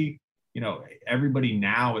everybody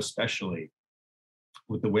now, especially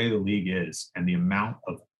with the way the league is and the amount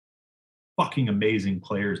of fucking amazing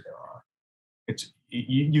players there are,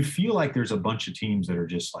 you feel like there's a bunch of teams that are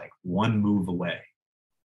just like one move away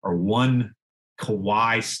or one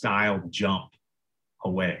Kawhi style jump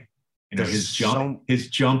away. His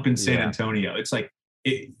jump in San Antonio. It's like,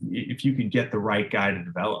 if you could get the right guy to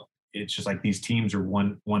develop, it's just like these teams are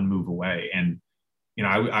one move away. And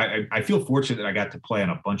I feel fortunate that I got to play on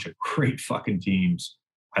a bunch of great fucking teams.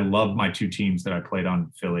 I love my 2 teams that I played on in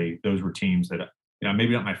Philly. Those were teams that,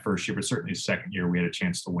 maybe not my first year, but certainly the second year we had a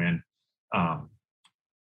chance to win. And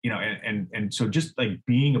so just like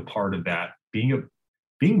being a part of that, being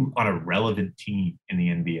on a relevant team in the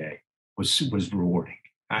NBA was rewarding.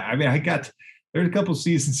 There were a couple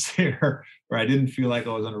seasons there where I didn't feel like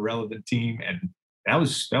I was on a relevant team, and that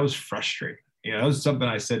was frustrating. That was something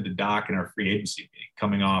I said to Doc in our free agency meeting,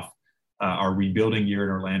 coming off our rebuilding year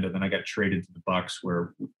in Orlando. Then I got traded to the Bucks,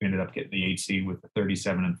 where we ended up getting the 8 seed with a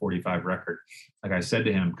 37-45 record. Like I said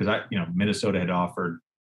to him, because Minnesota had offered,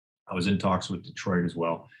 I was in talks with Detroit as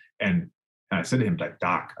well, and I said to him, like,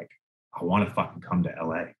 Doc, like, I want to fucking come to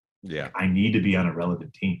LA. Yeah, I need to be on a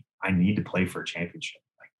relevant team. I need to play for a championship.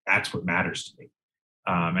 Like, that's what matters to me.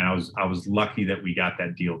 And I was lucky that we got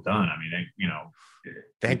that deal done. I mean,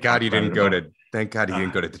 thank God you didn't go to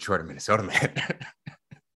Detroit or Minnesota, man.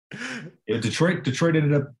 Detroit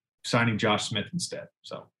ended up signing Josh Smith instead.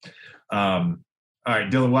 So, all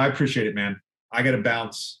right, Dylan, well, I appreciate it, man. I got to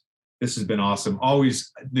bounce. This has been awesome.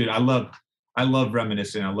 Always, dude. I love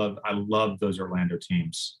reminiscing. I love those Orlando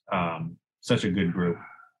teams. Such a good group.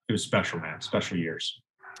 It was special, man. Special years.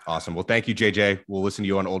 Awesome. Well, thank you, JJ. We'll listen to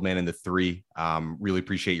you on Old Man in the 3. Really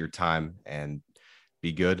appreciate your time, and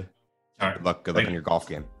be good. All right. Good luck in your golf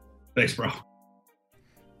game. Thanks, bro.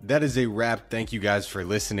 That is a wrap. Thank you guys for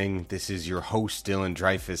listening. This is your host, Dylan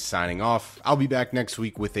Dreyfus, signing off. I'll be back next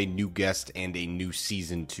week with a new guest and a new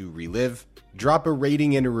season to relive. Drop a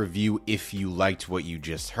rating and a review if you liked what you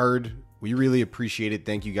just heard. We really appreciate it.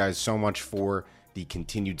 Thank you guys so much for the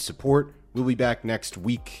continued support. We'll be back next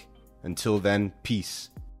week. Until then, peace.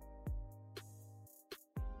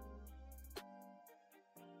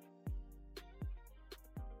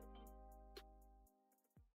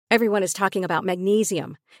 Everyone is talking about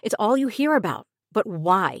magnesium. It's all you hear about. But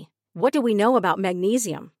why? What do we know about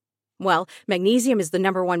magnesium? Well, magnesium is the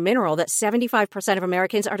 #1 mineral that 75% of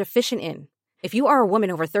Americans are deficient in. If you are a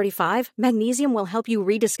woman over 35, magnesium will help you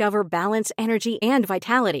rediscover balance, energy, and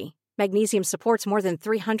vitality. Magnesium supports more than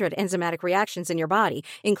 300 enzymatic reactions in your body,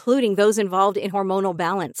 including those involved in hormonal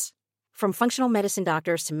balance. From functional medicine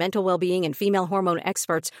doctors to mental well-being and female hormone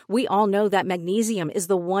experts, we all know that magnesium is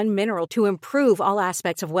the one mineral to improve all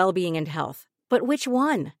aspects of well-being and health. But which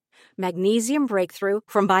one? Magnesium Breakthrough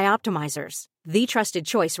from Bioptimizers, the trusted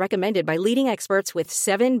choice recommended by leading experts with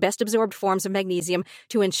 7 best-absorbed forms of magnesium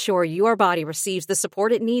to ensure your body receives the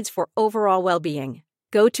support it needs for overall well-being.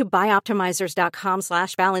 Go to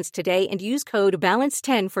bioptimizers.com/balance today and use code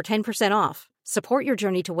BALANCE10 for 10% off. Support your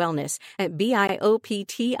journey to wellness at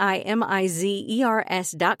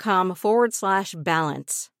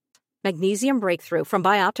bioptimizers.com/balance. Magnesium Breakthrough from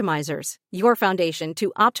Bioptimizers, your foundation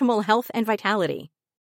to optimal health and vitality.